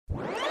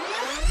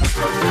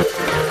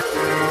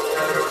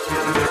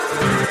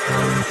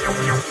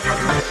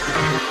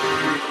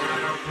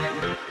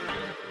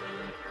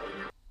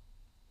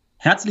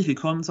Herzlich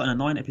willkommen zu einer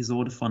neuen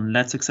Episode von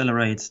Let's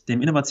Accelerate,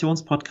 dem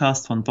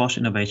Innovationspodcast von Bosch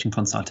Innovation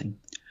Consulting.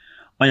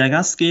 Euer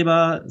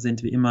Gastgeber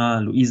sind wie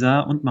immer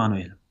Luisa und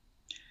Manuel.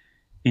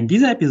 In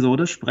dieser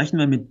Episode sprechen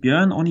wir mit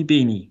Björn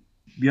Ognibeni.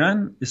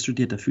 Björn ist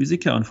studierter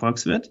Physiker und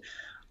Volkswirt,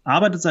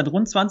 arbeitet seit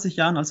rund 20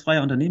 Jahren als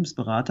freier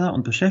Unternehmensberater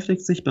und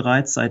beschäftigt sich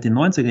bereits seit den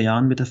 90er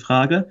Jahren mit der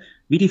Frage,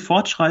 wie die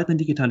fortschreitende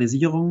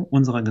Digitalisierung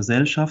unserer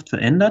Gesellschaft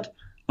verändert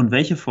und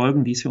welche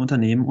Folgen dies für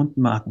Unternehmen und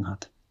Marken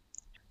hat.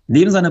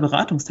 Neben seiner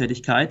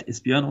Beratungstätigkeit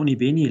ist Björn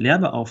Ognibeni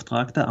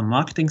Lehrbeauftragter am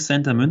Marketing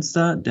Center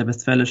Münster der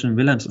Westfälischen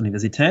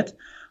Wilhelms-Universität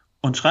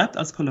und schreibt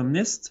als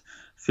Kolumnist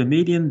für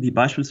Medien wie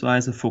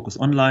beispielsweise Focus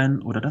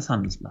Online oder das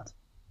Handelsblatt.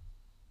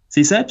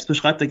 Sich selbst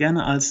beschreibt er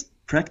gerne als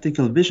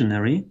Practical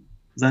Visionary.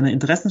 Seine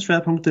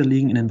Interessenschwerpunkte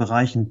liegen in den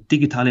Bereichen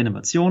digitale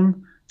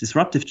Innovation,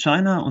 Disruptive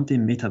China und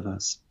dem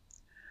Metaverse.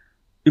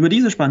 Über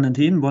diese spannenden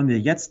Themen wollen wir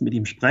jetzt mit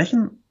ihm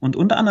sprechen und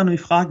unter anderem die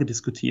Frage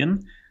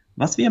diskutieren,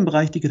 was wir im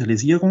Bereich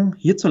Digitalisierung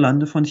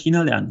hierzulande von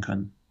China lernen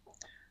können.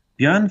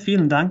 Björn,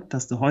 vielen Dank,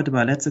 dass du heute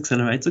bei Let's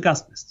Accelerate zu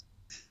Gast bist.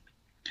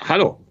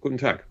 Hallo, guten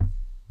Tag.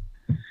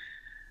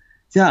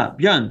 Ja,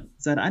 Björn,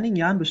 seit einigen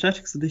Jahren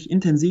beschäftigst du dich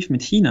intensiv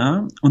mit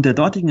China und der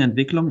dortigen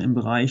Entwicklung im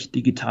Bereich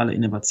digitale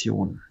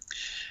Innovation.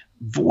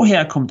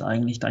 Woher kommt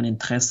eigentlich dein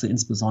Interesse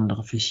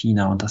insbesondere für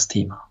China und das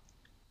Thema?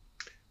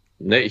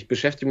 Ich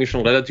beschäftige mich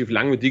schon relativ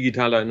lang mit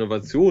digitaler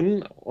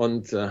Innovation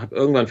und habe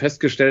irgendwann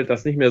festgestellt,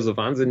 dass nicht mehr so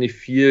wahnsinnig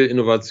viel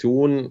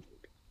Innovation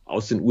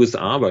aus den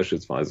USA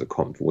beispielsweise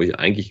kommt, wo ich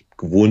eigentlich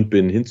gewohnt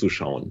bin,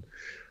 hinzuschauen.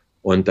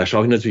 Und da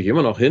schaue ich natürlich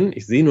immer noch hin,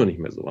 ich sehe nur nicht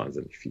mehr so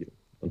wahnsinnig viel.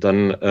 Und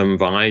dann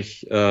war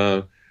ich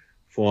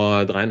vor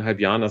 3,5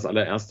 Jahren das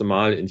allererste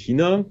Mal in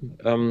China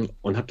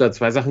und habe da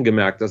 2 Sachen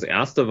gemerkt. Das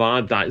erste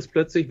war, da ist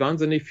plötzlich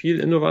wahnsinnig viel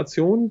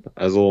Innovation.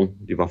 Also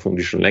die war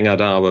vermutlich schon länger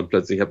da, aber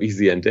plötzlich habe ich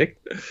sie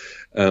entdeckt,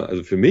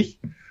 also für mich.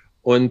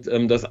 Und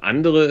das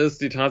andere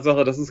ist die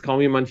Tatsache, dass es kaum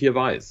jemand hier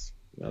weiß.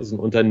 Also ein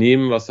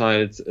Unternehmen, was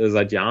halt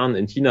seit Jahren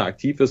in China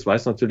aktiv ist,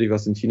 weiß natürlich,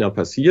 was in China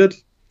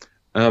passiert.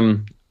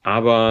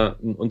 Aber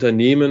ein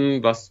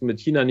Unternehmen, was mit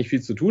China nicht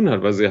viel zu tun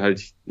hat, weil sie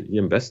halt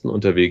hier im Westen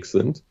unterwegs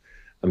sind,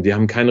 die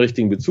haben keinen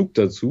richtigen Bezug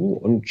dazu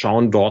und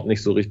schauen dort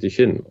nicht so richtig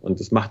hin. Und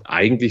es macht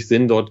eigentlich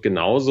Sinn, dort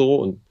genauso,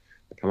 und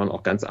da kann man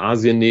auch ganz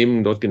Asien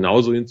nehmen, dort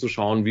genauso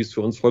hinzuschauen, wie es für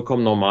uns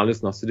vollkommen normal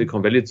ist, nach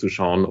Silicon Valley zu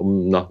schauen,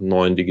 um nach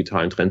neuen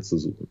digitalen Trends zu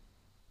suchen.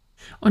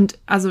 Und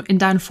also in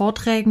deinen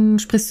Vorträgen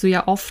sprichst du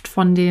ja oft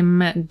von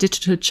dem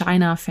Digital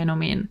China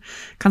Phänomen.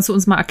 Kannst du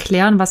uns mal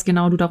erklären, was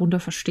genau du darunter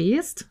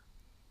verstehst?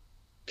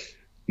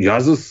 Ja,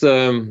 es ist,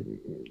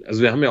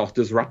 also wir haben ja auch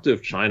Disruptive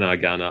China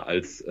gerne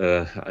als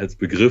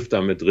Begriff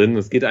damit drin.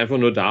 Es geht einfach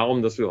nur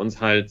darum, dass wir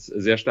uns halt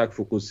sehr stark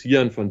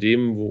fokussieren von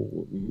dem,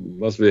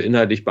 was wir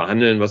inhaltlich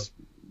behandeln, was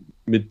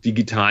mit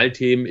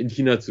Digitalthemen in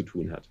China zu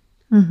tun hat.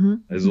 Mhm.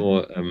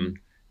 Also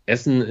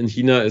Essen in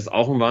China ist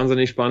auch ein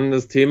wahnsinnig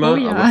spannendes Thema,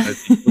 aber halt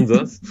nicht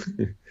unseres.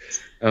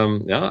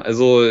 Dadurch,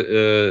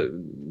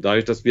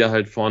 dass wir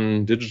halt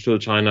von Digital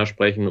China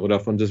sprechen oder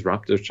von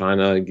Disruptive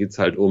China, geht's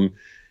halt um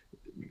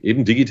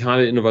eben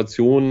digitale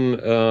Innovationen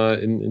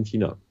in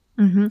China.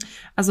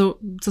 Also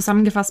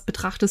zusammengefasst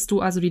betrachtest du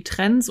also die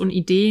Trends und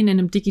Ideen in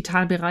dem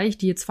digitalen Bereich,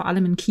 die jetzt vor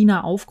allem in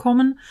China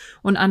aufkommen,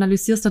 und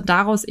analysierst dann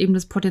daraus eben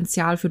das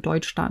Potenzial für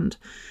Deutschland.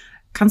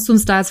 Kannst du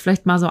uns da jetzt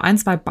vielleicht mal so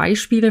 1, 2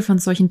 Beispiele von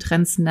solchen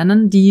Trends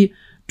nennen, die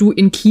du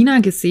in China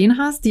gesehen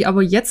hast, die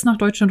aber jetzt nach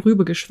Deutschland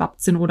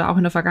rübergeschwappt sind oder auch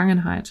in der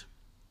Vergangenheit?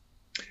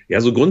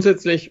 Ja, so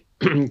grundsätzlich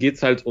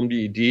geht's halt um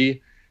die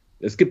Idee,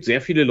 es gibt sehr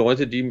viele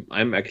Leute, die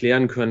einem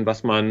erklären können,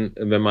 was man,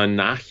 wenn man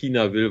nach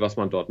China will, was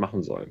man dort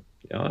machen soll.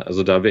 Ja,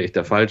 also da wäre ich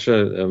der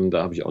Falsche,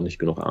 da habe ich auch nicht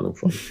genug Ahnung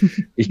von.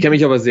 Ich kenne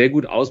mich aber sehr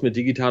gut aus mit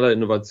digitaler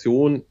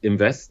Innovation im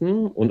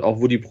Westen und auch,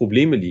 wo die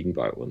Probleme liegen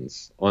bei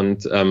uns.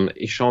 Und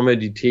ich schaue mir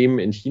die Themen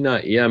in China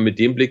eher mit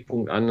dem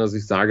Blickpunkt an, dass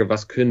ich sage,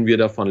 was können wir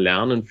davon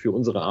lernen für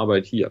unsere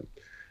Arbeit hier?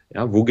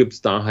 Ja, wo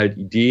gibt's da halt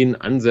Ideen,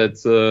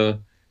 Ansätze,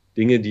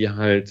 Dinge, die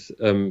halt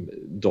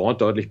dort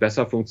deutlich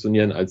besser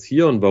funktionieren als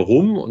hier, und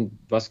warum und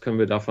was können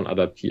wir davon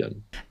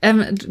adaptieren?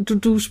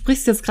 Du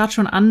sprichst jetzt gerade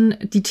schon an,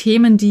 die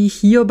Themen, die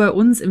hier bei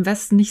uns im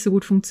Westen nicht so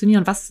gut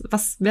funktionieren.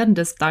 Was werden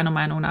das deiner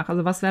Meinung nach?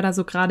 Also was wäre da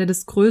so gerade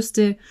das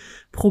größte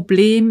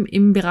Problem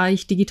im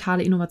Bereich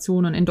digitale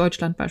Innovationen in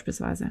Deutschland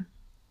beispielsweise?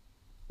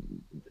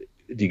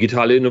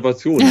 Digitale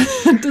Innovation.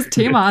 Das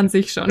Thema an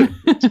sich schon.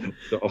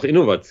 Auch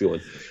Innovation.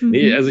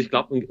 Nee, also ich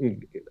glaube,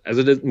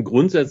 ein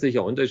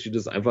grundsätzlicher Unterschied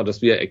ist einfach,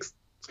 dass wir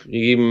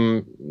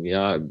extrem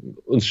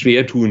uns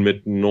schwer tun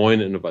mit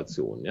neuen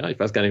Innovationen. Ja, ich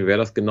weiß gar nicht, wer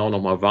das genau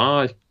nochmal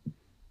war.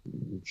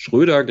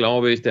 Schröder,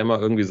 glaube ich, der mal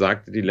irgendwie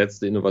sagte, die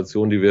letzte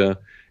Innovation, die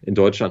wir in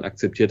Deutschland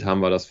akzeptiert haben,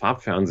 war das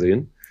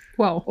Farbfernsehen.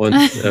 Wow. Und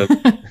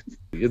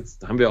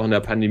jetzt haben wir auch in der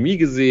Pandemie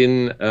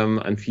gesehen,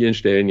 an vielen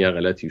Stellen ja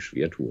relativ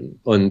schwer tun.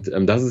 Und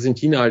das ist in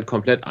China halt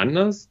komplett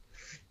anders.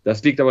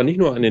 Das liegt aber nicht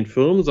nur an den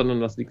Firmen, sondern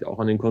das liegt auch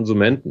an den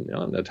Konsumenten. Ja,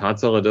 an der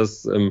Tatsache,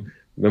 dass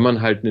wenn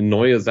man halt eine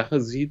neue Sache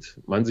sieht,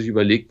 man sich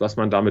überlegt, was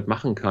man damit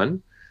machen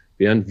kann,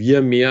 während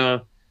wir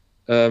mehr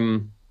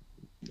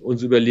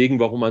uns überlegen,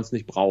 warum man es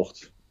nicht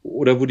braucht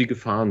oder wo die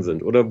Gefahren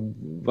sind oder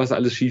was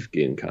alles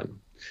schiefgehen kann.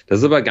 Das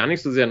ist aber gar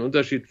nicht so sehr ein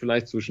Unterschied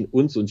vielleicht zwischen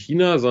uns und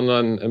China,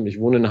 sondern ich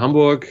wohne in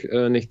Hamburg,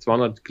 nicht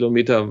 200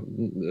 Kilometer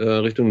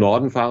Richtung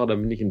Norden fahre,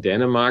 dann bin ich in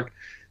Dänemark.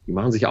 Die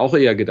machen sich auch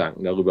eher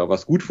Gedanken darüber,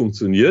 was gut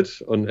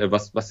funktioniert und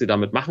was sie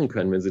damit machen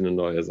können, wenn sie eine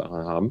neue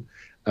Sache haben.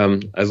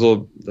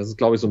 Also das ist,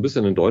 glaube ich, so ein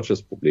bisschen ein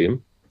deutsches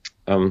Problem.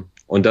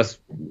 Und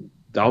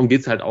darum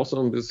geht's halt auch so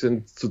ein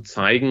bisschen zu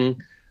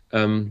zeigen,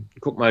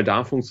 guck mal,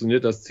 da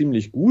funktioniert das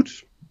ziemlich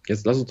gut.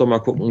 Jetzt lass uns doch mal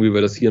gucken, wie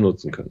wir das hier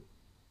nutzen können.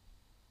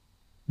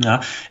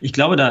 Ja, ich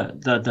glaube,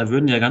 da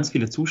würden ja ganz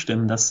viele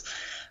zustimmen, dass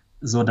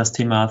so das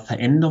Thema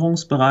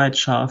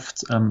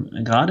Veränderungsbereitschaft,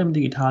 gerade im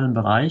digitalen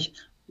Bereich,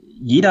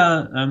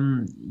 jeder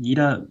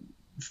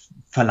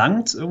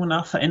verlangt irgendwo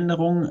nach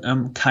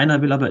Veränderung,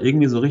 keiner will aber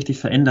irgendwie so richtig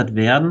verändert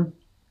werden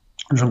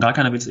und schon gar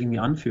keiner will es irgendwie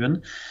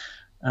anführen.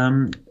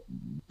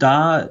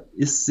 Da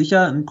ist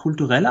sicher ein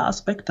kultureller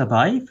Aspekt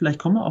dabei, vielleicht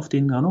kommen wir auf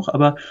den gar noch,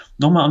 aber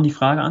nochmal um die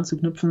Frage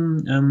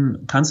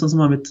anzuknüpfen, kannst du uns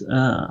mal mit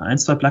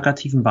 1, 2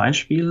 plakativen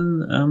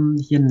Beispielen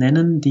hier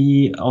nennen,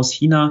 die aus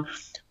China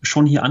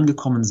schon hier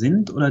angekommen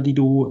sind oder die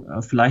du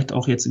vielleicht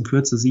auch jetzt in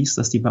Kürze siehst,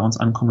 dass die bei uns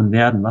ankommen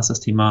werden, was das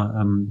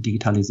Thema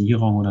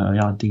Digitalisierung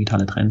oder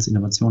digitale Trends,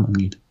 Innovation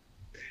angeht?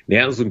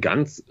 Naja, also ein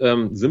ganz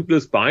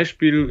simples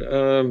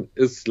Beispiel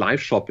ist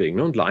Live-Shopping,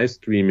 ne, und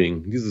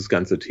Livestreaming, dieses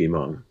ganze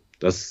Thema.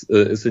 Das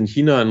ist in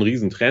China ein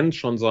Riesentrend,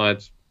 schon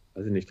seit,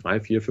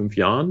 3, 4, 5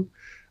 Jahren.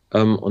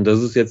 Und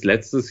das ist jetzt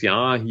letztes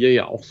Jahr hier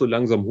ja auch so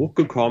langsam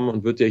hochgekommen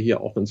und wird ja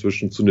hier auch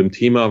inzwischen zu einem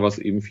Thema, was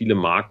eben viele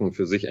Marken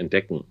für sich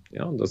entdecken.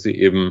 Ja, und dass sie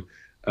eben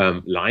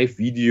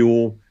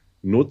Live-Video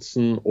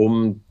nutzen,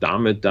 um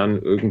damit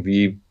dann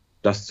irgendwie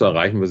das zu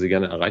erreichen, was sie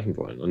gerne erreichen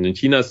wollen. Und in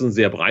China ist es ein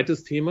sehr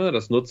breites Thema.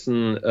 Das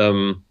nutzen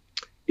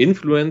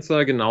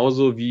Influencer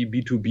genauso wie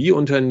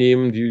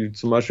B2B-Unternehmen, die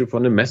zum Beispiel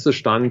von einem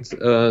Messestand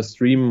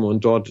streamen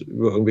und dort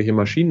über irgendwelche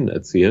Maschinen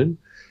erzählen.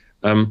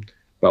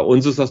 Bei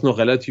uns ist das noch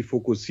relativ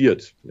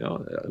fokussiert.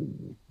 Ja,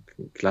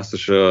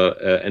 klassische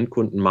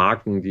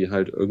Endkundenmarken, die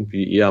halt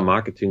irgendwie eher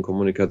Marketing,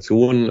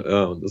 Kommunikation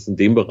und das in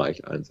dem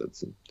Bereich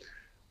einsetzen.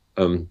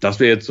 Das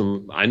wäre jetzt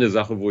eine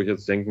Sache, wo ich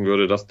jetzt denken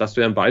würde, das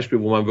wäre ein Beispiel,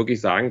 wo man wirklich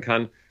sagen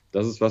kann,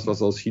 das ist was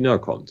aus China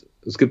kommt.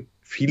 Es gibt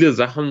viele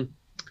Sachen,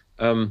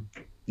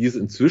 die es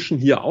inzwischen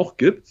hier auch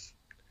gibt,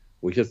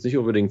 wo ich jetzt nicht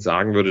unbedingt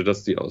sagen würde,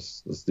 dass die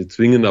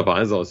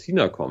zwingenderweise aus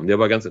China kommen, die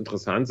aber ganz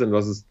interessant sind,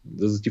 dass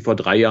es die vor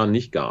 3 Jahren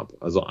nicht gab.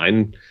 Also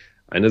eine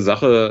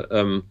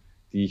Sache,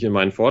 die ich in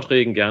meinen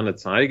Vorträgen gerne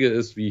zeige,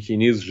 ist, wie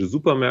chinesische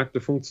Supermärkte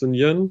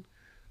funktionieren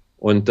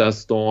und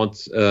dass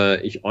dort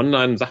ich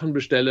online Sachen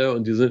bestelle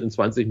und die sind in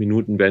 20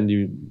 Minuten, werden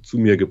die zu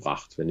mir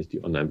gebracht, wenn ich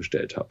die online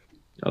bestellt habe.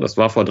 Ja, das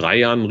war vor 3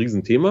 Jahren ein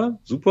Riesenthema.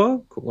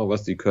 Super, guck mal,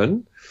 was die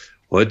können.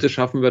 Heute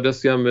schaffen wir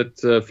das ja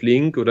mit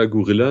Flink oder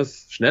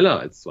Gorillas schneller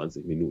als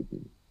 20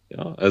 Minuten.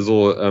 Ja,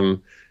 also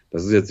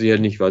das ist jetzt sicher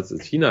nicht, weil es in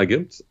China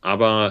gibt,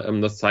 aber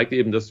das zeigt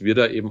eben, dass wir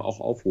da eben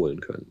auch aufholen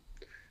können.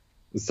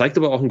 Es zeigt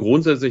aber auch einen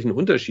grundsätzlichen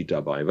Unterschied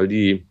dabei, weil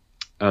die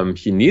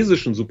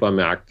chinesischen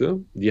Supermärkte,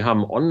 die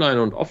haben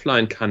Online- und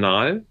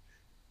Offline-Kanal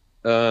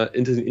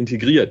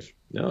integriert.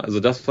 Ja, also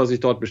das, was ich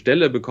dort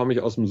bestelle, bekomme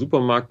ich aus dem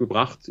Supermarkt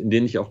gebracht, in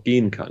den ich auch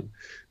gehen kann.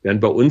 Während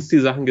bei uns die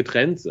Sachen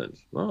getrennt sind.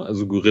 Ja,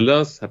 also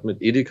Gorillas hat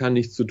mit Edeka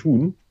nichts zu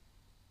tun.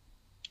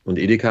 Und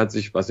Edeka hat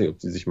sich, weiß nicht, ob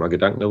sie sich mal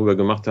Gedanken darüber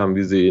gemacht haben,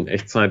 wie sie in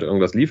Echtzeit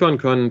irgendwas liefern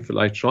können.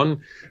 Vielleicht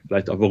schon.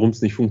 Vielleicht auch, warum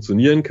es nicht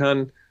funktionieren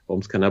kann,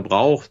 warum es keiner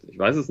braucht. Ich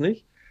weiß es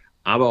nicht.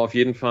 Aber auf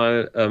jeden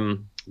Fall,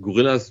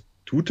 Gorillas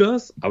tut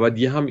das, aber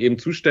die haben eben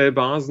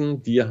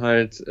Zustellbasen, die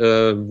halt,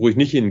 wo ich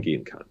nicht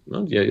hingehen kann.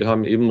 Ne? Die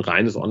haben eben ein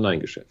reines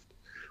Online-Geschäft.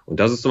 Und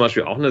das ist zum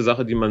Beispiel auch eine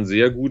Sache, die man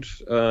sehr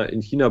gut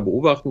in China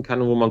beobachten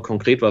kann und wo man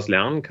konkret was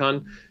lernen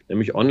kann,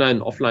 nämlich online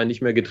und offline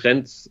nicht mehr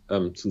getrennt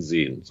zu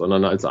sehen,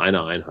 sondern als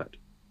eine Einheit.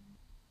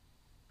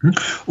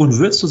 Und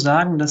würdest du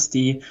sagen, dass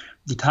die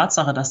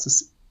Tatsache, dass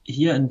das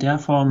hier in der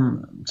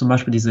Form, zum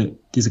Beispiel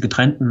diese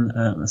getrennten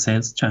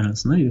Sales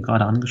Channels, ne, die du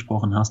gerade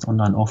angesprochen hast,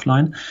 online,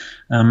 offline,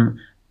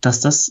 dass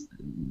das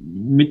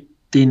mit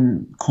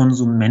den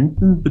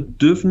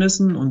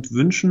Konsumentenbedürfnissen und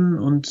Wünschen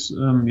und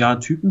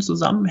Typen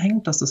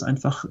zusammenhängt, dass das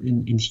einfach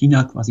in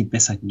China quasi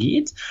besser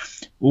geht?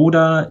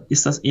 Oder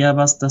ist das eher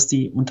was, dass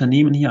die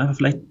Unternehmen hier einfach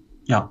vielleicht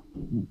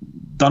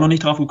da noch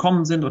nicht drauf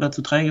gekommen sind oder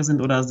zu träge sind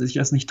oder sich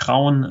es nicht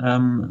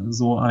trauen,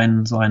 so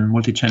ein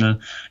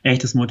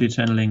echtes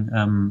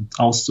Multichanneling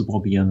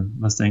auszuprobieren?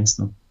 Was denkst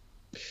du?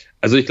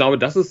 Also ich glaube,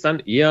 das ist dann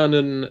eher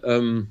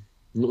ein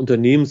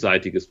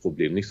unternehmensseitiges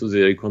Problem, nicht so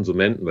sehr die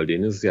Konsumenten, weil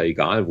denen ist es ja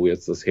egal, wo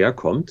jetzt das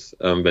herkommt.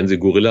 Wenn sie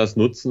Gorillas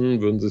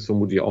nutzen, würden sie es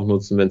vermutlich auch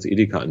nutzen, wenn es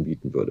Edeka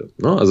anbieten würde.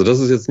 Ne? Also das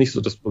ist jetzt nicht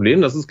so das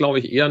Problem. Das ist, glaube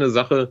ich, eher eine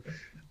Sache,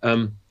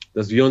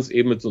 dass wir uns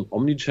eben mit so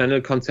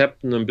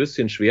Omnichannel-Konzepten ein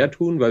bisschen schwer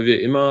tun, weil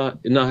wir immer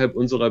innerhalb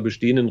unserer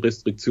bestehenden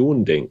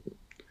Restriktionen denken.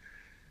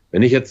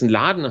 Wenn ich jetzt einen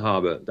Laden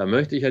habe, dann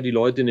möchte ich ja die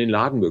Leute in den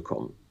Laden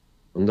bekommen.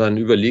 Und dann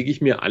überlege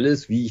ich mir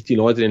alles, wie ich die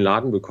Leute in den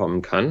Laden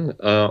bekommen kann.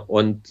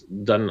 Und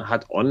dann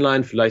hat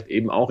online vielleicht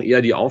eben auch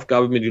eher die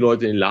Aufgabe, mir die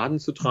Leute in den Laden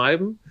zu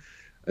treiben,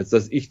 als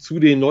dass ich zu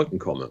den Leuten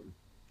komme.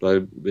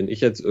 Weil wenn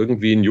ich jetzt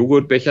irgendwie einen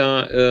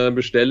Joghurtbecher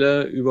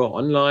bestelle über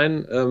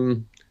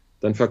online,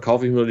 dann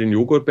verkaufe ich nur den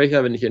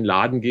Joghurtbecher. Wenn ich in den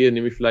Laden gehe,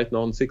 nehme ich vielleicht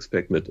noch ein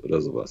Sixpack mit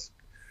oder sowas.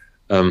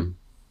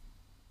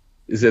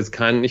 Ist jetzt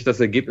nicht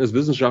das Ergebnis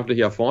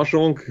wissenschaftlicher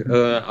Forschung,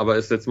 aber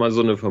ist jetzt mal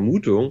so eine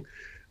Vermutung,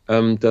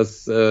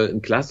 dass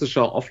ein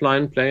klassischer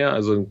Offline-Player,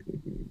 also ein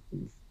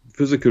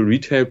Physical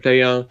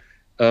Retail-Player,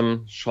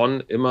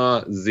 schon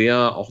immer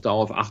sehr auch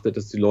darauf achtet,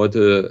 dass die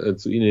Leute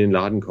zu ihnen in den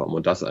Laden kommen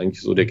und das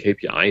eigentlich so der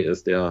KPI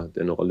ist, der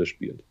eine Rolle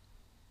spielt.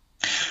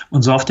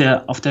 Und so auf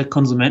der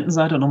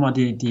Konsumentenseite nochmal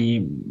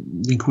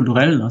den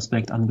kulturellen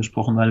Aspekt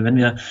angesprochen, weil wenn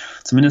wir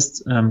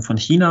zumindest von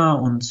China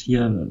und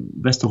hier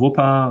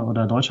Westeuropa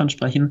oder Deutschland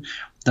sprechen,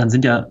 dann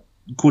sind ja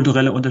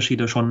kulturelle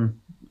Unterschiede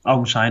schon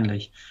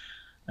augenscheinlich.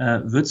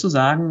 Würdest du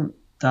sagen,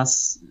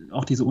 dass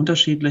auch diese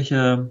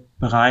unterschiedliche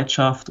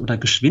Bereitschaft oder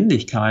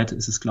Geschwindigkeit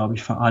ist es, glaube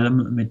ich, vor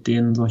allem, mit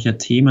denen solche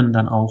Themen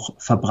dann auch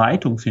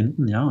Verbreitung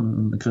finden, ja,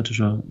 und eine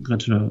kritische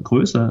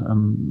Größe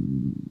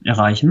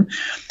erreichen,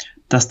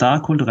 dass da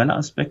kulturelle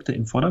Aspekte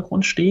im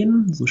Vordergrund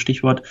stehen, so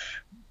Stichwort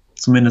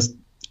zumindest,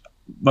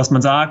 was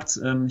man sagt,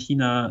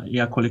 China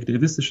eher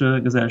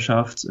kollektivistische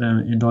Gesellschaft,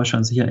 in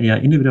Deutschland sicher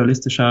eher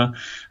individualistischer,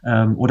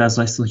 oder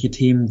solche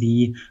Themen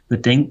wie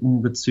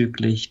Bedenken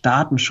bezüglich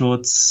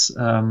Datenschutz,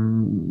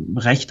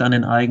 Recht an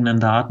den eigenen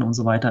Daten und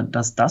so weiter,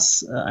 dass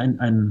das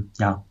ein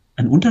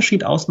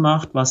Unterschied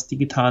ausmacht, was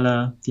die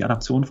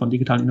Adaption von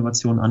digitalen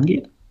Innovationen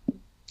angeht?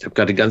 Ich habe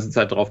gerade die ganze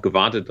Zeit darauf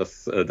gewartet,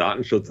 dass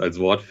Datenschutz als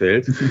Wort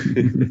fällt.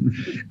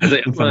 Also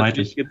erstmal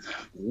natürlich gibt es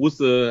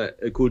große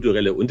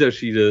kulturelle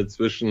Unterschiede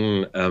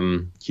zwischen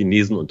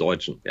Chinesen und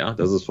Deutschen. Ja,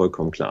 das ist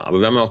vollkommen klar. Aber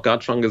wir haben ja auch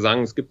gerade schon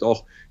gesagt, es gibt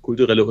auch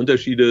kulturelle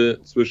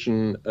Unterschiede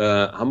zwischen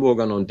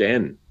Hamburgern und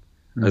Dänen.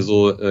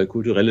 Also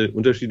kulturelle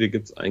Unterschiede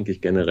gibt es eigentlich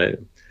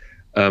generell.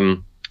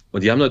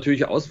 Und die haben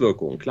natürlich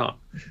Auswirkungen, klar.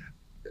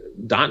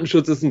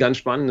 Datenschutz ist ein ganz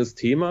spannendes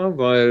Thema,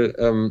 weil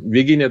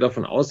wir gehen ja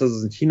davon aus, dass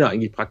es in China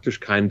eigentlich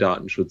praktisch keinen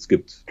Datenschutz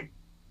gibt.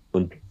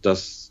 Und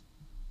das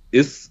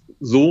ist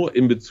so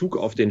in Bezug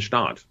auf den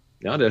Staat.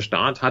 Ja, der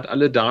Staat hat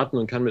alle Daten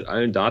und kann mit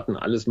allen Daten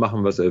alles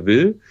machen, was er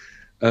will.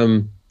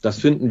 Das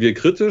finden wir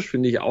kritisch,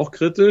 finde ich auch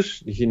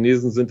kritisch. Die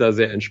Chinesen sind da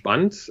sehr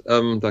entspannt.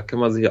 Da kann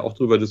man sich ja auch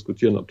drüber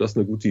diskutieren, ob das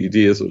eine gute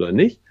Idee ist oder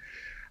nicht.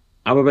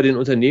 Aber bei den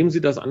Unternehmen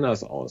sieht das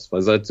anders aus,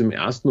 weil seit dem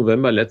 1.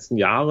 November letzten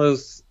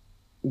Jahres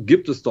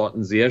gibt es dort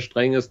ein sehr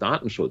strenges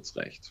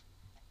Datenschutzrecht.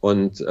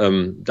 Und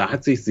da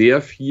hat sich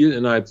sehr viel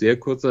innerhalb sehr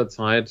kurzer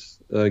Zeit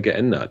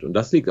geändert. Und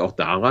das liegt auch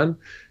daran,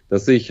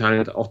 dass sich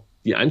halt auch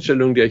die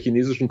Einstellung der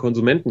chinesischen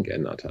Konsumenten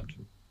geändert hat.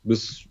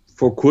 Bis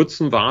vor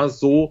kurzem war es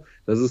so,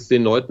 dass es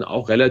den Leuten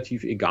auch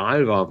relativ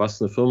egal war, was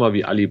eine Firma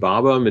wie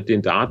Alibaba mit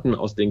den Daten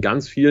aus den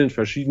ganz vielen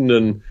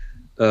verschiedenen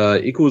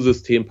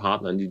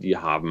Ökosystempartnern, die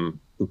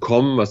haben,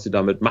 bekommen, was sie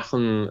damit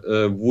machen,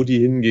 wo die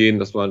hingehen,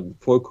 das war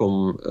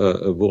vollkommen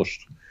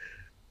wurscht.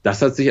 Das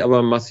hat sich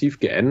aber massiv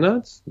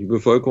geändert. Die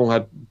Bevölkerung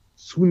hat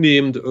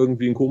zunehmend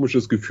irgendwie ein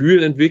komisches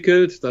Gefühl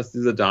entwickelt, dass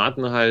diese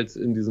Daten halt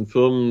in diesen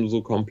Firmen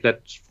so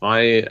komplett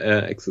frei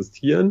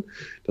existieren.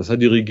 Das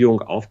hat die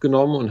Regierung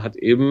aufgenommen und hat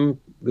eben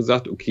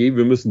gesagt, okay,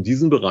 wir müssen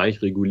diesen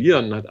Bereich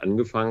regulieren und hat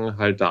angefangen,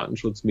 halt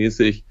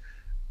datenschutzmäßig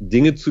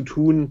Dinge zu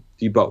tun,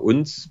 die bei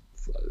uns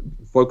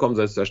vollkommen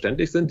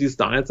selbstverständlich sind, die es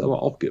da jetzt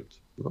aber auch gibt.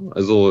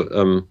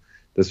 Also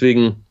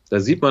deswegen, da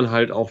sieht man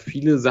halt auch,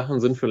 viele Sachen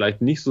sind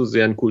vielleicht nicht so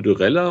sehr ein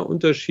kultureller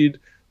Unterschied,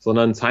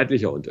 sondern ein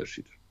zeitlicher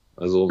Unterschied.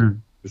 Also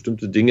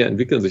bestimmte Dinge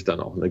entwickeln sich dann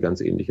auch in eine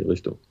ganz ähnliche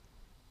Richtung.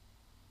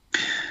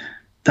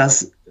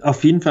 Das ist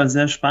auf jeden Fall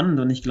sehr spannend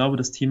und ich glaube,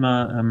 das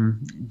Thema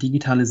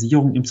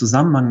Digitalisierung im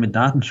Zusammenhang mit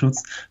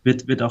Datenschutz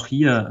wird auch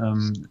hier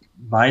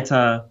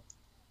weiter,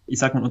 ich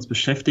sag mal, uns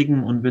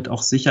beschäftigen und wird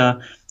auch sicher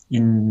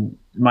in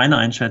meiner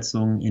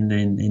Einschätzung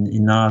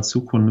in naher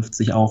Zukunft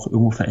sich auch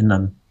irgendwo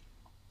verändern.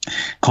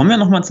 Kommen wir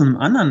nochmal zu einem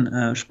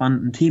anderen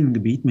spannenden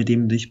Themengebiet, mit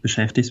dem du dich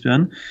beschäftigst,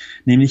 Björn,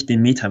 nämlich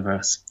dem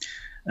Metaverse.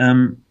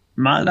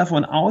 Mal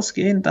davon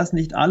ausgehend, dass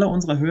nicht alle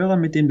unsere Hörer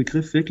mit dem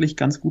Begriff wirklich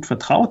ganz gut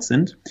vertraut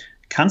sind,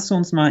 kannst du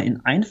uns mal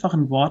in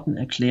einfachen Worten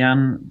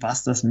erklären,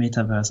 was das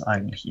Metaverse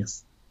eigentlich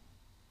ist?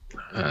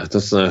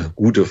 Das ist eine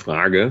gute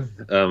Frage.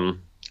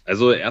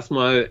 Also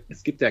erstmal,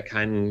 es gibt ja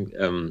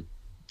keinen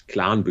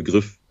klaren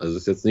Begriff. Also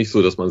es ist jetzt nicht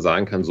so, dass man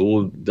sagen kann,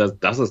 so,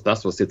 das ist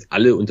das, was jetzt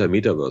alle unter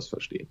Metaverse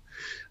verstehen.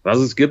 Was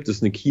es gibt,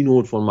 ist eine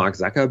Keynote von Mark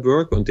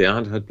Zuckerberg und der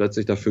hat halt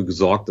plötzlich dafür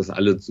gesorgt, dass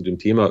alle zu dem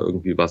Thema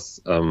irgendwie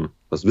was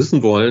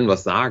wissen wollen,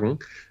 was sagen.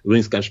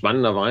 Übrigens ganz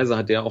spannenderweise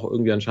hat der auch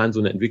irgendwie anscheinend so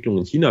eine Entwicklung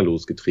in China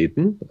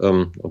losgetreten,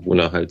 obwohl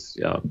er halt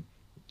ja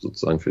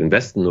sozusagen für den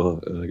Westen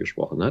nur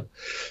gesprochen hat.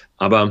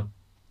 Aber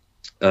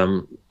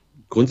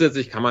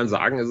grundsätzlich kann man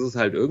sagen, es ist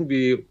halt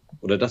irgendwie,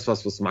 oder das,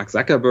 was Mark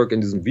Zuckerberg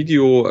in diesem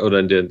Video oder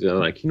in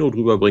der Keynote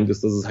drüber bringt,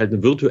 ist, dass es halt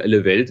eine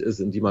virtuelle Welt ist,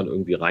 in die man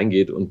irgendwie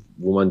reingeht und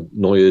wo man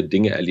neue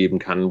Dinge erleben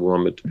kann, wo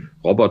man mit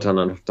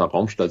Robotern auf der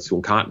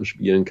Raumstation Karten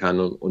spielen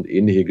kann und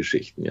ähnliche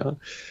Geschichten, ja.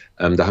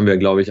 Da haben wir,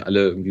 glaube ich,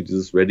 alle irgendwie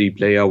dieses Ready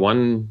Player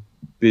One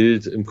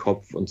Bild im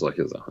Kopf und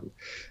solche Sachen.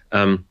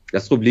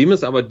 Das Problem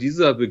ist aber,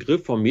 dieser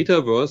Begriff vom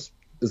Metaverse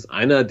ist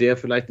einer, der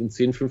vielleicht in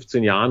 10,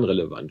 15 Jahren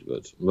relevant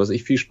wird. Und was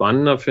ich viel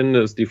spannender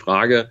finde, ist die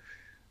Frage,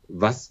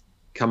 was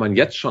kann man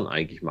jetzt schon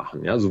eigentlich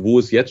machen? Ja, also wo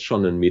ist jetzt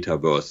schon ein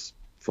Metaverse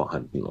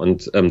vorhanden?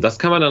 Und das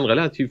kann man dann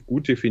relativ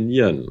gut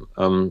definieren.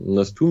 Und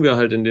das tun wir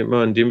halt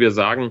indem wir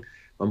sagen,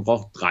 man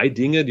braucht 3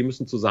 Dinge, die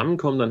müssen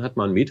zusammenkommen, dann hat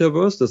man ein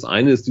Metaverse. Das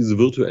eine ist diese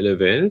virtuelle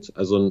Welt,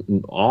 also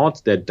ein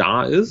Ort, der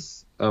da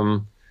ist.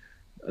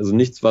 Also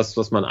nichts,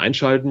 was man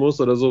einschalten muss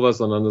oder sowas,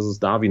 sondern das ist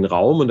da wie ein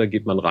Raum und da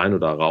geht man rein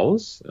oder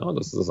raus. Ja,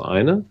 das ist das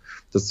eine.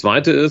 Das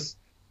zweite ist,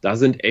 da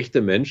sind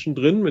echte Menschen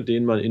drin, mit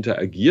denen man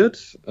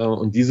interagiert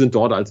und die sind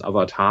dort als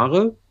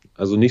Avatare.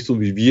 Also nicht so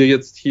wie wir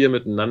jetzt hier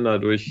miteinander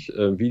durch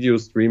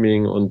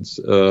Videostreaming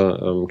und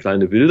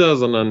kleine Bilder,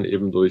 sondern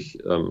eben durch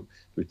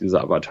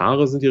diese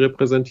Avatare sind die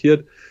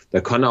repräsentiert.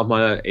 Da können auch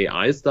mal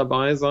AIs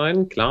dabei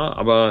sein, klar,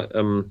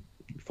 aber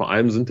vor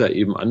allem sind da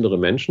eben andere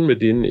Menschen,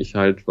 mit denen ich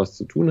halt was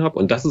zu tun habe.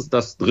 Und das ist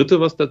das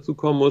Dritte, was dazu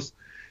kommen muss.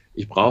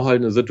 Ich brauche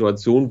halt eine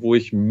Situation,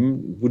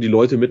 wo die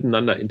Leute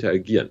miteinander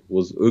interagieren, wo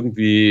es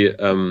irgendwie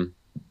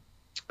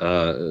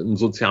eine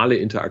soziale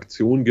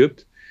Interaktion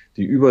gibt,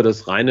 die über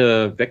das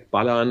reine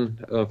Wegballern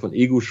von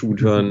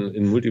Ego-Shootern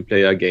in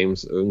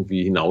Multiplayer-Games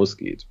irgendwie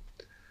hinausgeht.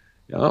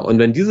 Ja, und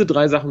wenn diese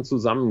 3 Sachen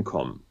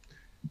zusammenkommen,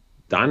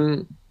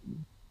 dann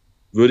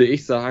würde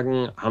ich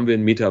sagen, haben wir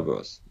ein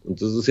Metaverse.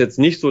 Und das ist jetzt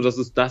nicht so, dass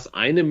es das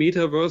eine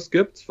Metaverse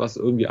gibt, was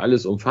irgendwie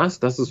alles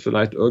umfasst. Das ist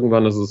vielleicht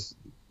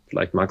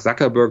Mark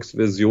Zuckerbergs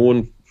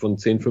Version von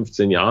 10,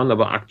 15 Jahren,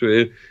 aber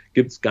aktuell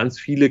gibt es ganz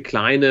viele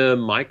kleine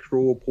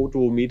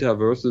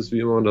Proto-Metaverses, wie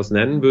immer man das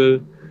nennen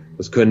will.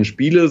 Das können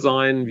Spiele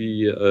sein,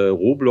 wie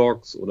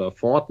Roblox oder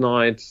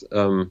Fortnite.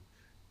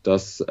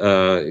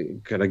 Da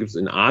gibt es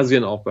in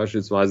Asien auch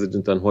beispielsweise,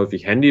 sind dann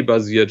häufig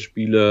handybasiert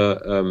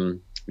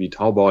Spiele, wie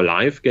Taobao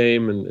Live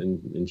Game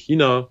in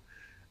China.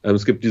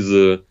 Es gibt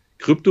diese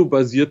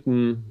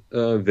kryptobasierten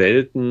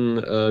Welten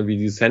wie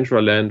die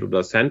Decentraland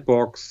oder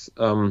Sandbox,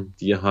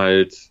 die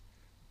halt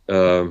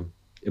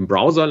im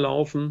Browser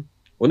laufen.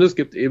 Und es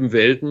gibt eben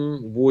Welten,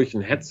 wo ich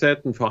ein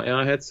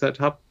VR-Headset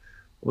habe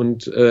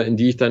und in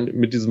die ich dann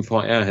mit diesem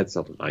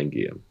VR-Headset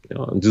reingehe. Ja,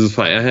 und dieses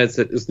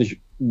VR-Headset ist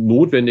nicht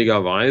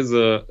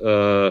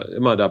notwendigerweise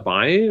immer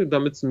dabei,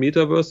 damit es ein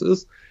Metaverse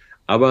ist.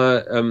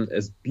 Aber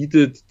es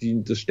bietet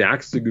das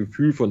stärkste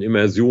Gefühl von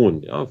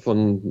Immersion, ja,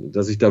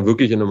 dass ich da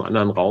wirklich in einem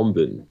anderen Raum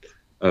bin.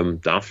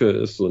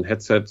 Dafür ist so ein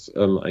Headset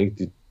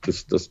eigentlich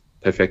das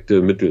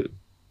perfekte Mittel.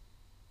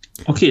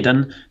 Okay,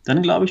 dann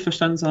glaube ich,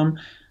 verstanden zu haben,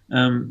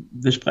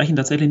 wir sprechen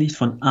tatsächlich nicht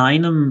von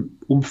einem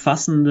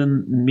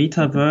umfassenden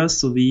Metaverse,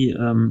 so wie,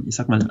 ich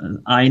sag mal,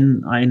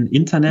 ein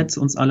Internet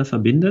uns alle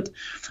verbindet,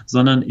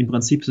 sondern im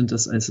Prinzip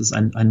es ist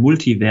ein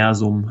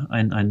Multiversum,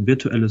 ein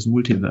virtuelles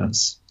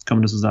Multiverse, kann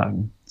man das so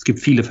sagen. Es gibt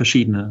viele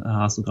verschiedene,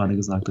 hast du gerade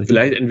gesagt. Richtig?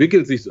 Vielleicht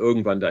entwickelt sich es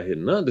irgendwann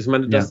dahin. Ne? Ich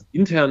meine, das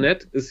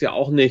Internet ist ja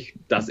auch nicht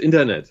das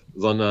Internet,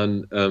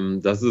 sondern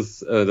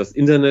das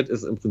Internet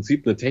ist im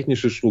Prinzip eine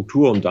technische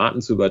Struktur, um Daten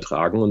zu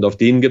übertragen und auf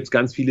denen gibt es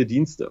ganz viele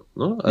Dienste.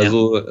 Ne?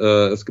 Also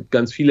es gibt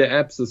ganz viele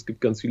Apps, es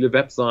gibt ganz viele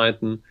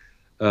Webseiten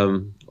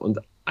und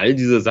all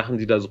diese Sachen,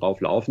 die da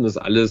drauf laufen, ist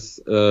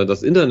alles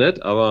das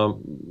Internet, aber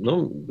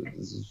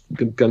es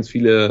gibt ganz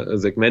viele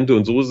Segmente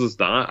und so ist es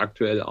da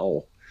aktuell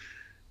auch.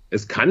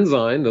 Es kann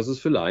sein, dass es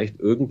vielleicht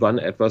irgendwann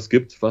etwas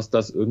gibt, was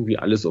das irgendwie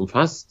alles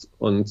umfasst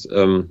und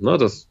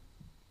das,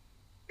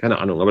 keine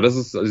Ahnung, aber das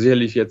ist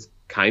sicherlich jetzt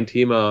kein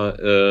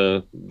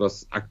Thema,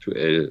 was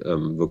aktuell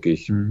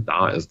wirklich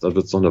da ist. Da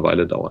wird es noch eine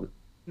Weile dauern.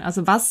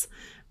 Also was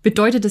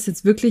bedeutet das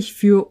jetzt wirklich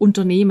für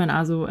Unternehmen?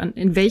 Also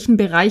in welchen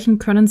Bereichen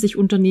können sich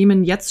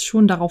Unternehmen jetzt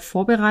schon darauf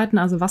vorbereiten?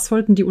 Also was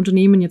sollten die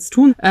Unternehmen jetzt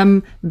tun?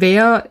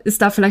 Wer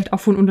ist da vielleicht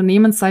auch von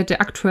Unternehmensseite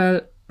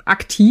aktuell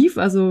aktiv?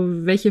 Also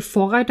welche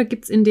Vorreiter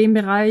gibt's in dem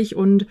Bereich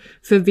und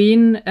für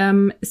wen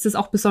ist es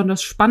auch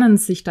besonders spannend,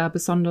 sich da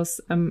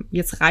besonders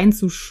jetzt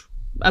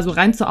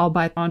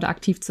reinzuarbeiten und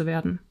aktiv zu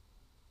werden?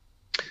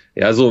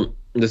 Ja, also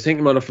das hängt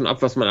immer davon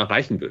ab, was man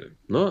erreichen will.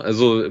 Ne?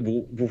 Also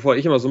wovor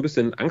ich immer so ein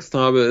bisschen Angst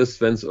habe, ist,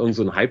 wenn es irgend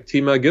so ein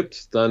Hype-Thema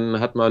gibt, dann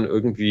hat man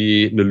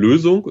irgendwie eine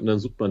Lösung und dann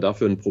sucht man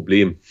dafür ein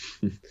Problem.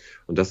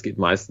 Und das geht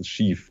meistens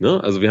schief.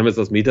 Ne? Also wir haben jetzt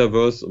das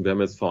Metaverse und wir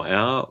haben jetzt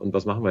VR und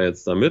was machen wir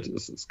jetzt damit?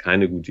 Das ist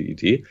keine gute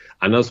Idee.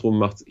 Andersrum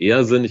macht es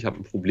eher Sinn, ich habe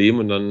ein Problem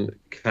und dann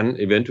kann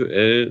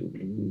eventuell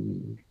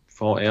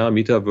VR,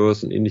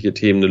 Metaverse und ähnliche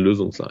Themen eine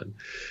Lösung sein.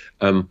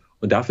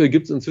 Und dafür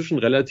gibt es inzwischen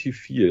relativ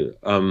viel.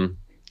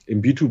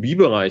 Im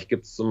B2B-Bereich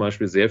gibt es zum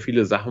Beispiel sehr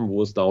viele Sachen,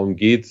 wo es darum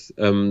geht,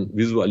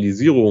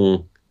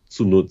 Visualisierung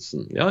zu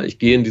nutzen. Ja, ich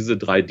gehe in diese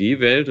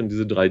 3D-Welt und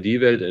diese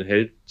 3D-Welt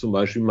enthält zum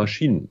Beispiel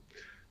Maschinen.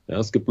 Ja,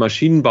 es gibt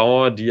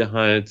Maschinenbauer, die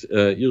halt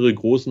ihre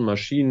großen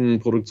Maschinen,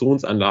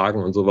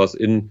 Produktionsanlagen und sowas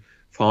in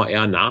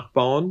VR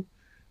nachbauen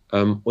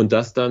und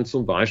das dann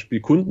zum Beispiel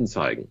Kunden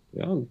zeigen.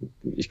 Ja,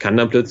 ich kann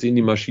dann plötzlich in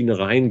die Maschine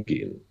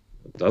reingehen.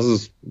 Das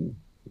ist eine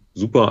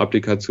super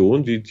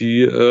Applikation,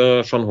 die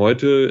schon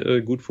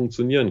heute gut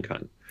funktionieren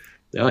kann.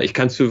 Ja, ich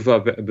kann es für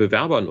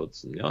Bewerber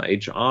nutzen. Ja,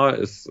 HR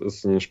ist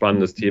ein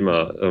spannendes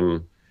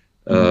Thema,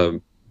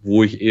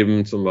 wo ich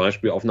eben zum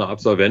Beispiel auf einer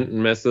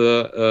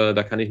Absolventenmesse,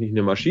 da kann ich nicht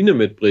eine Maschine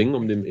mitbringen,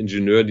 um dem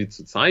Ingenieur die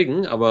zu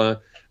zeigen,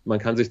 aber man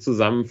kann sich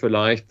zusammen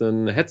vielleicht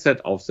ein Headset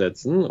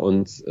aufsetzen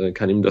und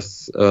kann ihm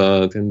das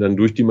dann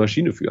durch die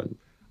Maschine führen.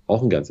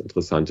 Auch ein ganz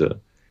interessanter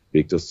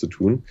Weg, das zu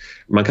tun.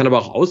 Man kann aber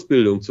auch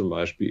Ausbildung zum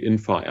Beispiel in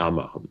VR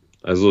machen.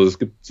 Also es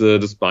gibt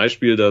das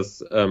Beispiel, dass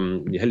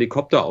die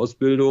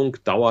Helikopterausbildung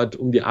dauert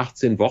um die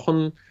 18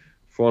 Wochen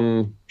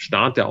von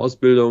Start der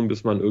Ausbildung,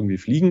 bis man irgendwie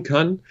fliegen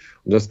kann.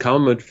 Und das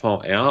kann man mit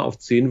VR auf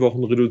 10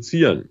 Wochen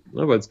reduzieren,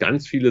 ne, weil es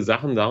ganz viele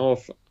Sachen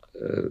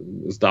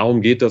es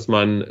darum geht, dass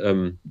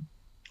man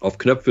auf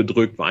Knöpfe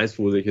drückt, weiß,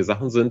 wo solche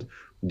Sachen sind.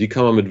 Und die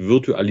kann man mit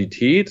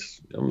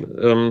Virtualität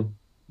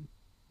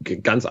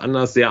ganz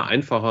anders, sehr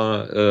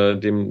einfacher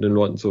den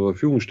Leuten zur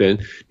Verfügung stellen.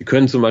 Die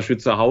können zum Beispiel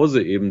zu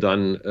Hause eben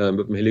dann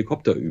mit dem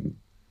Helikopter üben.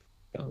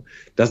 Ja.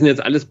 Das sind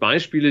jetzt alles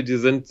Beispiele, die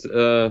sind,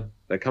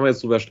 da kann man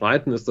jetzt drüber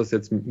streiten, ist das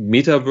jetzt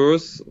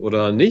Metaverse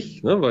oder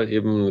nicht, ne? Weil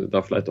eben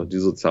da vielleicht auch die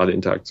soziale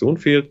Interaktion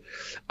fehlt.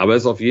 Aber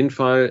es ist auf jeden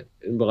Fall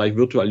im Bereich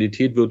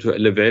Virtualität,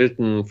 virtuelle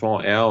Welten,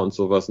 VR und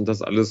sowas, und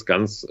das alles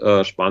ganz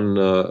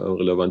spannende,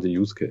 relevante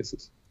Use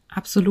Cases.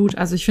 Absolut.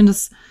 Also ich finde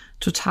es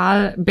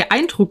total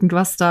beeindruckend,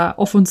 was da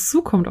auf uns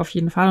zukommt auf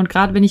jeden Fall. Und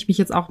gerade wenn ich mich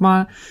jetzt auch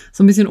mal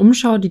so ein bisschen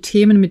umschaue, die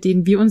Themen, mit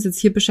denen wir uns jetzt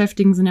hier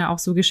beschäftigen, sind ja auch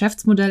so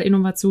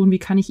Geschäftsmodellinnovationen. Wie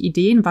kann ich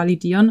Ideen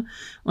validieren?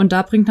 Und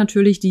da bringt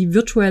natürlich die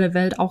virtuelle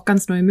Welt auch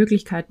ganz neue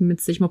Möglichkeiten mit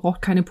sich. Man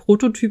braucht keine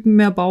Prototypen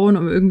mehr bauen,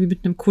 um irgendwie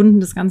mit einem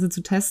Kunden das Ganze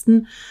zu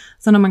testen,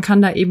 sondern man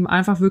kann da eben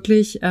einfach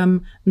wirklich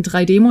ein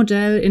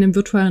 3D-Modell in einem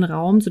virtuellen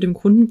Raum zu dem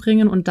Kunden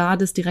bringen und da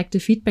das direkte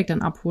Feedback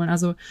dann abholen.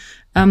 Also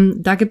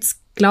da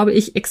gibt's, glaube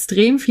ich,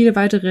 extrem viele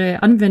weitere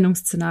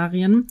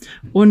Anwendungsszenarien.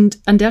 Und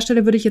an der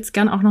Stelle würde ich jetzt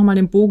gern auch nochmal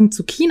den Bogen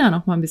zu China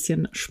nochmal ein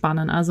bisschen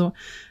spannen. Also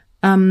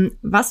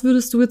was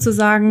würdest du jetzt so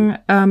sagen,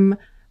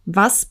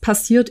 was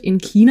passiert in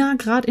China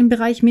gerade im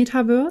Bereich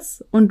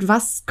Metaverse und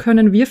was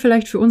können wir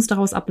vielleicht für uns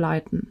daraus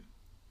ableiten?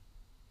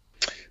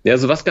 Ja,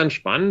 also was ganz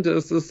spannend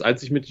ist,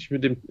 als ich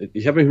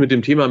habe mich mit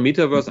dem Thema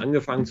Metaverse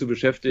angefangen zu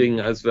beschäftigen,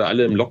 als wir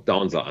alle im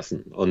Lockdown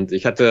saßen. Und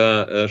ich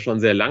hatte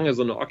schon sehr lange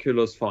so eine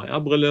Oculus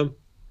VR-Brille,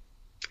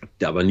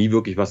 da aber nie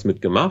wirklich was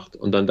mitgemacht.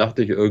 Und dann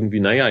dachte ich irgendwie,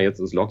 naja, jetzt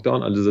ist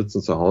Lockdown, alle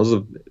sitzen zu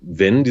Hause.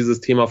 Wenn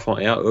dieses Thema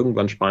VR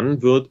irgendwann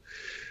spannend wird,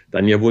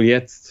 dann ja wohl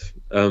jetzt.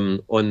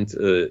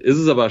 Ist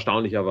es aber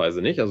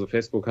erstaunlicherweise nicht. Also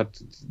Facebook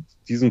hat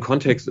diesen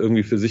Kontext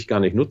irgendwie für sich gar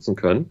nicht nutzen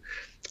können.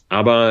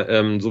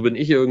 Aber so bin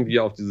ich irgendwie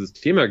auf dieses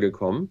Thema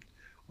gekommen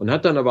und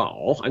habe dann aber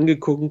auch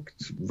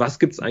angeguckt, was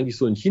gibt's eigentlich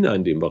so in China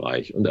in dem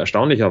Bereich. Und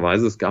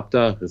erstaunlicherweise, es gab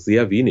da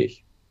sehr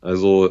wenig.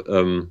 Also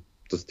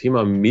das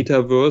Thema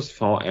Metaverse,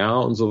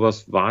 VR und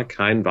sowas war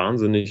kein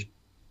wahnsinnig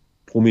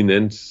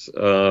prominent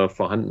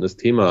vorhandenes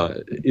Thema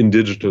in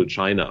Digital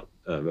China,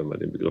 wenn wir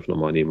den Begriff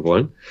nochmal nehmen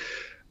wollen.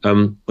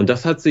 Und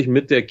das hat sich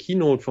mit der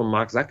Keynote von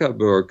Mark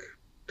Zuckerberg,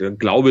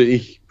 glaube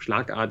ich,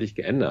 schlagartig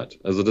geändert.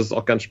 Also das ist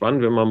auch ganz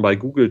spannend, wenn man bei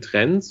Google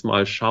Trends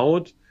mal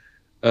schaut,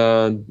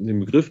 den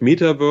Begriff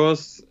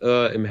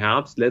Metaverse im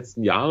Herbst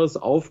letzten Jahres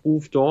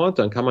aufruft dort,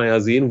 dann kann man ja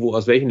sehen,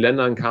 aus welchen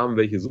Ländern kamen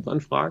welche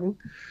Suchanfragen.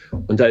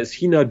 Und da ist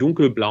China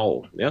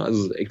dunkelblau. Ja,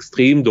 also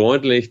extrem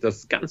deutlich,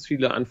 dass ganz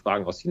viele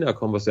Anfragen aus China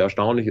kommen, was sehr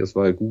erstaunlich ist,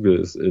 weil Google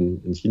ist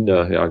in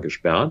China ja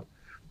gesperrt.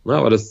 Na,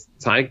 aber das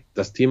zeigt,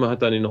 das Thema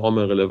hat dann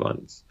enorme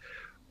Relevanz.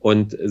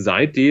 Und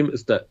seitdem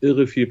ist da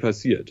irre viel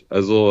passiert.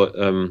 Also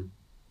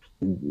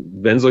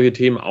wenn solche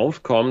Themen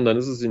aufkommen, dann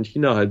ist es in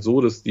China halt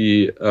so, dass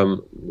die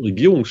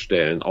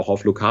Regierungsstellen auch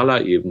auf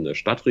lokaler Ebene,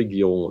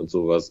 Stadtregierungen und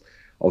sowas,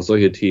 auf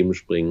solche Themen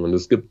springen. Und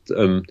es gibt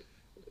in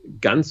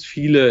ganz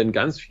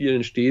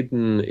vielen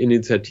Städten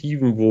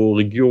Initiativen, wo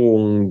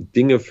Regierungen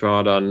Dinge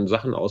fördern,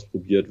 Sachen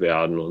ausprobiert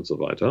werden und so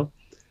weiter.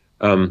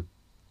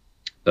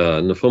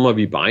 Eine Firma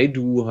wie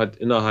Baidu hat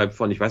innerhalb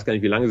von, ich weiß gar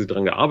nicht, wie lange sie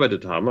daran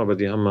gearbeitet haben, aber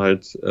die haben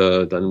halt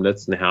dann im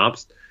letzten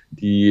Herbst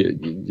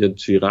ihr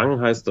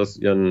Chirang heißt das,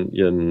 ihr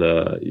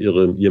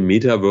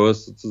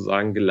Metaverse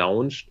sozusagen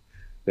gelauncht.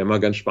 Wäre mal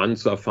ganz spannend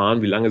zu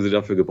erfahren, wie lange sie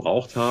dafür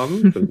gebraucht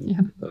haben. Ja.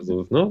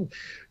 Also, ne?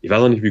 Ich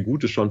weiß auch nicht, wie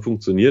gut es schon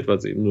funktioniert, weil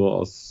es eben nur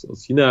aus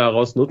China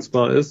heraus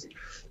nutzbar ist.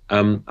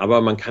 Aber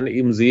man kann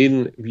eben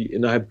sehen, wie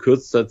innerhalb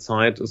kürzester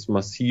Zeit es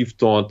massiv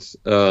dort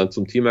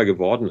zum Thema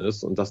geworden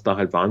ist und dass da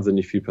halt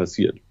wahnsinnig viel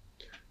passiert.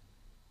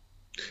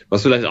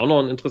 Was vielleicht auch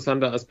noch ein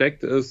interessanter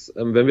Aspekt ist,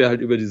 wenn wir halt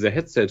über diese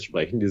Headsets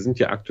sprechen, die sind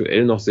ja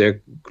aktuell noch sehr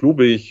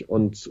klobig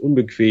und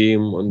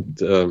unbequem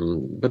und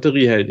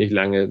Batterie hält nicht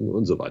lange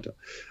und so weiter.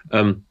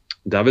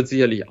 Da wird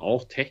sicherlich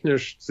auch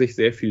technisch sich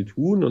sehr viel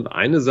tun und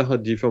eine Sache,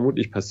 die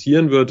vermutlich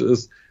passieren wird,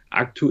 ist,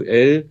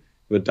 aktuell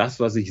wird das,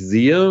 was ich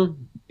sehe,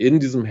 in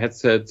diesem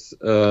Headset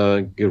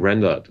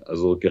gerendert,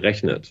 also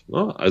gerechnet.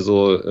 Ne?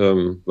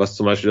 Also was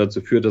zum Beispiel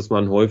dazu führt, dass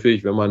man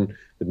häufig, wenn man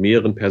mit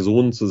mehreren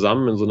Personen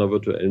zusammen in so einer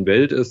virtuellen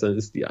Welt ist, dann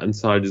ist die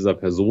Anzahl dieser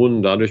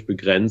Personen dadurch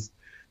begrenzt,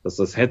 dass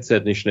das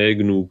Headset nicht schnell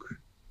genug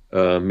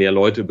mehr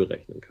Leute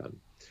berechnen kann.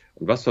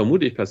 Und was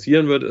vermutlich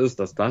passieren wird, ist,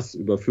 dass das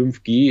über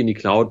 5G in die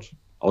Cloud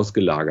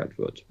ausgelagert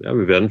wird. Ja,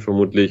 wir werden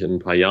vermutlich in ein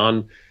paar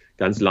Jahren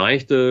ganz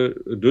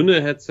leichte,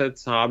 dünne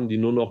Headsets haben, die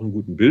nur noch einen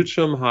guten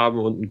Bildschirm haben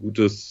und ein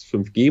gutes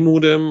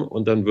 5G-Modem.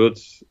 Und dann wird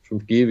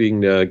 5G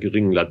wegen der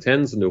geringen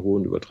Latenz und der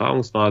hohen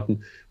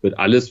Übertragungsraten, wird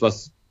alles,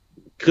 was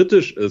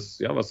kritisch ist,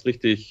 ja, was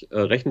richtig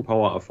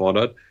Rechenpower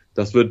erfordert,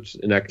 das wird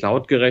in der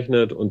Cloud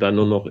gerechnet und dann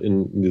nur noch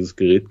in dieses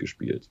Gerät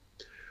gespielt.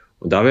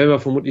 Und da werden wir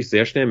vermutlich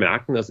sehr schnell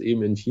merken, dass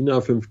eben in China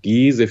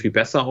 5G sehr viel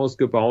besser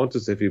ausgebaut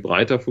ist, sehr viel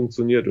breiter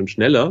funktioniert und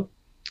schneller,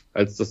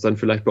 als das dann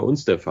vielleicht bei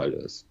uns der Fall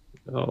ist.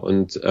 Ja,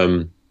 und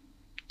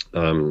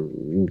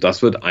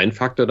das wird ein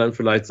Faktor dann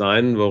vielleicht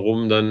sein,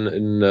 warum dann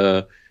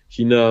in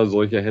China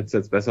solche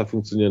Headsets besser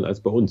funktionieren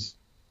als bei uns.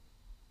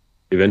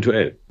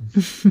 Eventuell.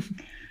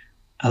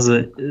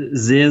 Also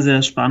sehr,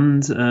 sehr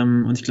spannend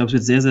und ich glaube, es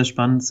wird sehr, sehr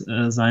spannend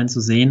sein zu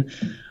sehen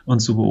und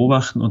zu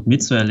beobachten und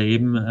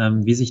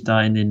mitzuerleben, wie sich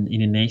da in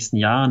den nächsten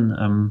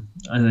Jahren,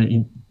 also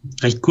in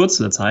recht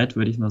kurzer Zeit,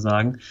 würde ich mal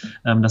sagen,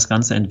 das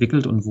Ganze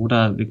entwickelt und wo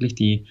da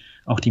wirklich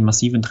auch die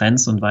massiven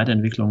Trends und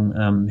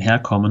Weiterentwicklungen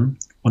herkommen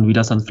und wie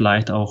das dann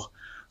vielleicht auch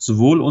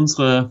sowohl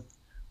unsere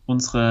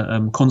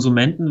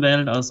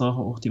Konsumentenwelt als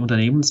auch die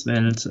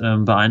Unternehmenswelt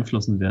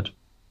beeinflussen wird.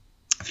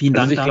 Vielen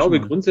Dank. Also ich glaube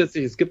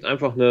grundsätzlich, es gibt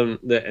einfach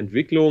eine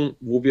Entwicklung,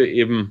 wo wir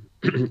eben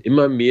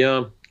immer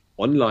mehr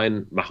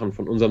online machen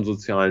von unserem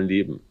sozialen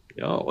Leben.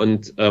 Ja,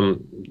 und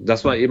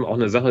das war eben auch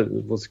eine Sache,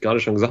 was ich gerade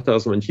schon gesagt habe,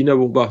 was man in China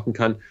beobachten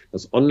kann,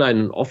 dass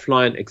Online und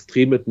Offline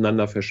extrem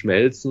miteinander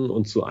verschmelzen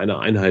und zu einer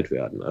Einheit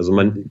werden. Also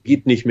man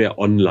geht nicht mehr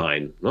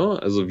online.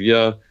 Ne? Also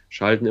wir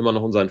schalten immer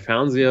noch unseren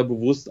Fernseher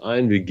bewusst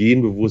ein, wir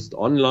gehen bewusst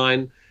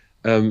online.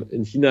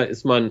 In China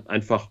ist man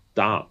einfach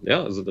da.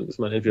 Ja, also dann ist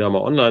man entweder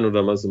mal online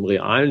oder man ist im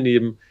realen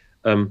Leben.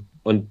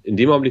 Und in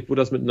dem Augenblick, wo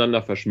das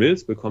miteinander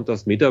verschmilzt, bekommt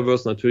das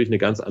Metaverse natürlich eine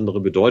ganz andere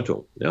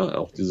Bedeutung. Ja,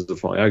 auch diese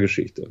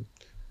VR-Geschichte.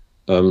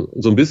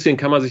 So ein bisschen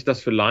kann man sich das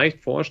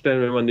vielleicht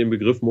vorstellen, wenn man den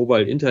Begriff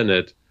Mobile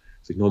Internet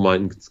sich nochmal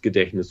ins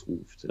Gedächtnis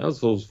ruft. Ja,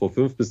 so vor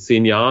 5 bis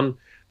 10 Jahren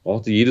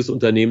brauchte jedes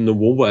Unternehmen eine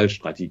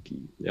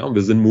Mobile-Strategie. Ja, und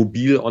wir sind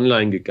mobil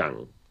online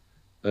gegangen.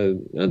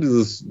 Ja,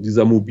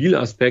 dieser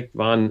Mobilaspekt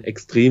war ein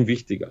extrem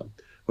wichtiger.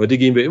 Heute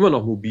gehen wir immer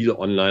noch mobil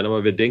online,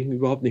 aber wir denken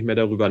überhaupt nicht mehr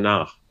darüber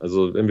nach.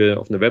 Also wenn wir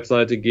auf eine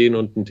Webseite gehen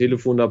und ein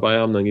Telefon dabei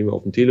haben, dann gehen wir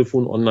auf ein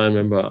Telefon online.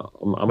 Wenn wir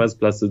am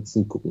Arbeitsplatz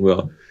sitzen, gucken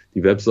wir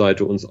die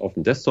Webseite uns auf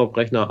dem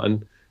Desktop-Rechner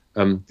an.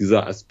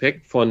 Dieser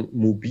Aspekt von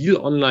mobil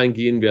online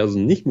gehen versus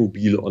nicht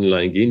mobil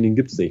online gehen, den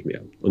gibt's nicht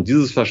mehr. Und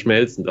dieses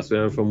Verschmelzen, das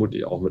werden wir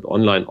vermutlich auch mit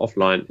online,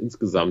 offline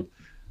insgesamt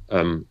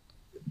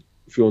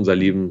für unser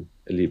Leben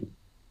erleben.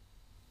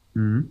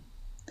 Mhm.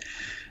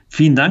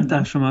 Vielen Dank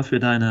da schon mal für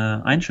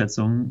deine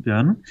Einschätzung,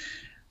 Björn.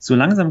 So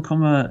langsam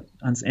kommen wir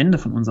ans Ende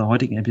von unserer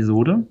heutigen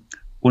Episode.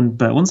 Und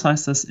bei uns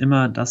heißt das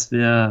immer, dass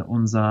wir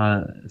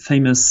unser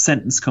famous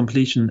Sentence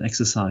Completion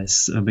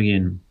Exercise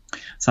beginnen.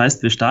 Das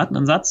heißt, wir starten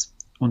einen Satz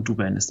und du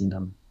beendest ihn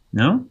dann.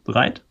 Ja,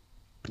 bereit?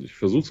 Ich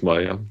versuch's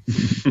mal, ja.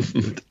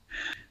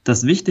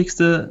 Das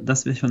Wichtigste,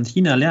 das wir von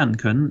China lernen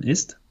können,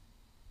 ist?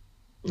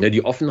 Ja,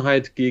 die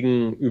Offenheit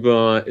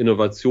gegenüber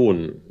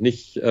Innovationen.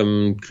 Nicht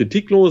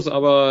kritiklos,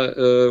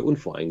 aber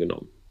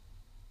unvoreingenommen.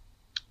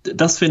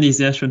 Das finde ich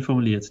sehr schön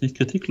formuliert. Nicht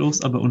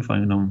kritiklos, aber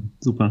unvoreingenommen.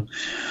 Super.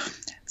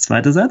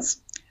 Zweiter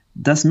Satz.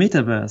 Das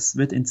Metaverse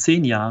wird in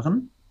 10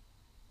 Jahren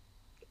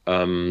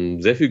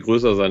sehr viel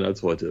größer sein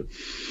als heute.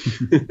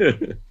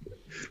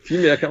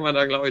 Viel mehr kann man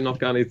da, glaube ich, noch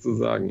gar nicht zu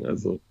sagen.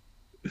 Also.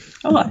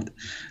 Alright.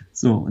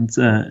 So, und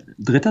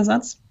dritter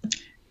Satz.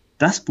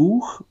 Das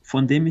Buch,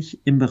 von dem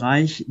ich im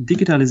Bereich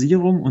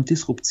Digitalisierung und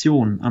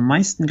Disruption am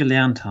meisten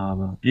gelernt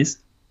habe,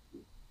 ist?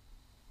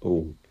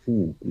 Oh,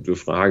 gute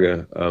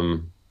Frage.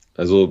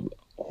 Also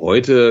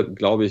heute,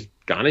 glaube ich,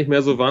 gar nicht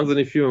mehr so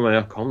wahnsinnig viel, weil man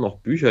ja kaum noch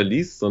Bücher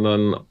liest,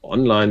 sondern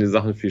online die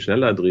Sachen viel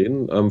schneller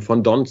drehen.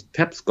 Von Don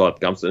Tapscott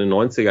gab es in den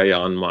 90er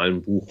Jahren mal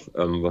ein Buch,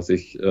 was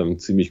ich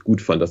ziemlich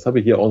gut fand. Das habe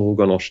ich hier auch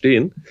sogar noch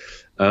stehen.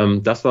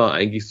 Das war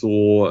eigentlich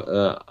so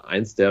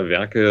eins der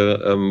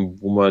Werke,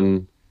 wo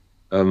man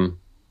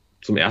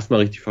zum ersten Mal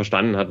richtig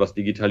verstanden hat, was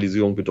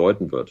Digitalisierung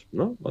bedeuten wird.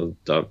 Ne? Also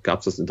da gab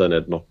es das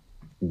Internet noch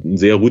in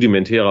sehr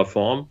rudimentärer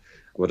Form,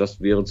 aber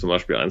das wäre zum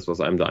Beispiel eins, was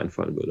einem da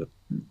einfallen würde.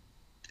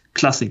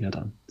 Klassiker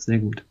dann, sehr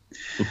gut.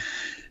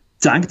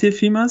 Danke dir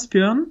vielmals,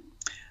 Björn.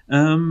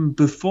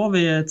 Bevor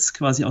wir jetzt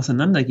quasi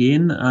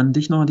auseinandergehen, an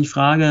dich noch die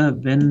Frage,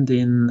 wenn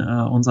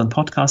unseren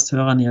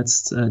Podcast-Hörern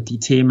jetzt die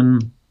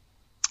Themen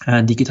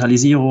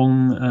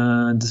Digitalisierung,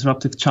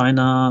 Disruptive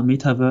China,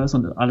 Metaverse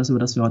und alles, über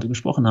das wir heute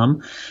gesprochen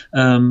haben,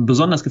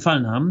 besonders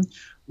gefallen haben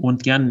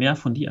und gern mehr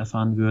von dir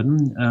erfahren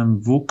würden,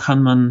 wo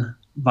kann man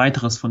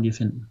weiteres von dir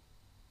finden?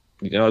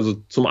 Ja,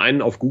 also zum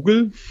einen auf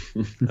Google,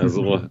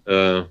 also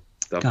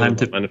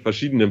Dafür meine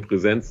verschiedenen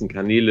Präsenzen,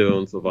 Kanäle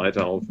und so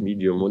weiter auf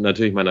Medium und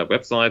natürlich meiner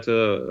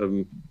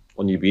Webseite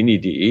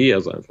ognibeni.de,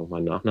 also einfach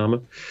mein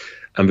Nachname.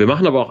 Wir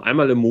machen aber auch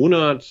einmal im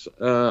Monat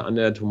an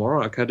der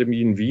Tomorrow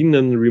Academy in Wien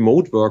einen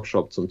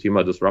Remote-Workshop zum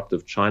Thema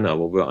Disruptive China,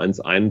 wo wir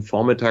einen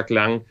Vormittag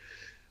lang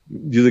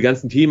diese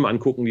ganzen Themen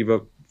angucken, die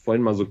wir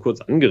vorhin mal so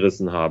kurz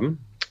angerissen haben.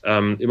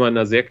 Immer in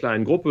einer sehr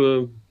kleinen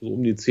Gruppe, so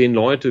um die 10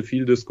 Leute,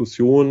 viel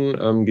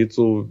Diskussion, geht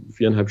so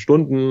 4,5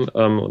 Stunden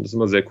und ist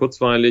immer sehr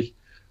kurzweilig.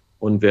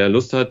 Und wer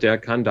Lust hat, der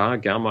kann da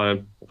gern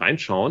mal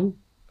reinschauen.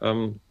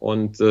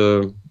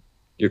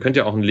 Ihr könnt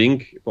ja auch einen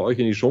Link bei euch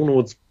in die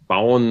Shownotes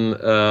bauen,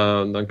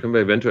 dann können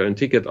wir eventuell ein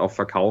Ticket auch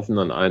verkaufen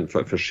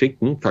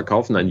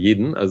verkaufen an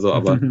jeden. Also,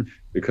 aber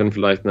wir können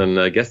vielleicht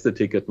ein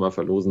Gästeticket mal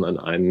verlosen an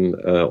einen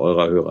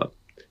eurer Hörer.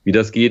 Wie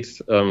das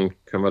geht, können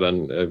wir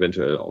dann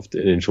eventuell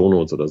in den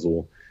Shownotes oder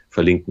so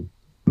verlinken.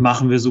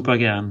 Machen wir super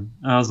gern.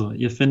 Also,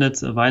 ihr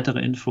findet weitere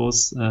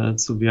Infos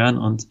zu Björn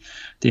und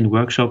den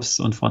Workshops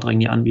und Vorträgen,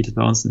 die er anbietet,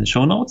 bei uns in den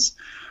Shownotes.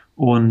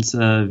 Und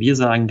wir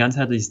sagen ganz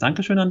herzliches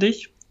Dankeschön an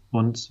dich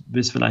und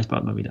bis vielleicht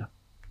bald mal wieder.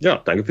 Ja,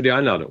 danke für die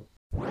Einladung.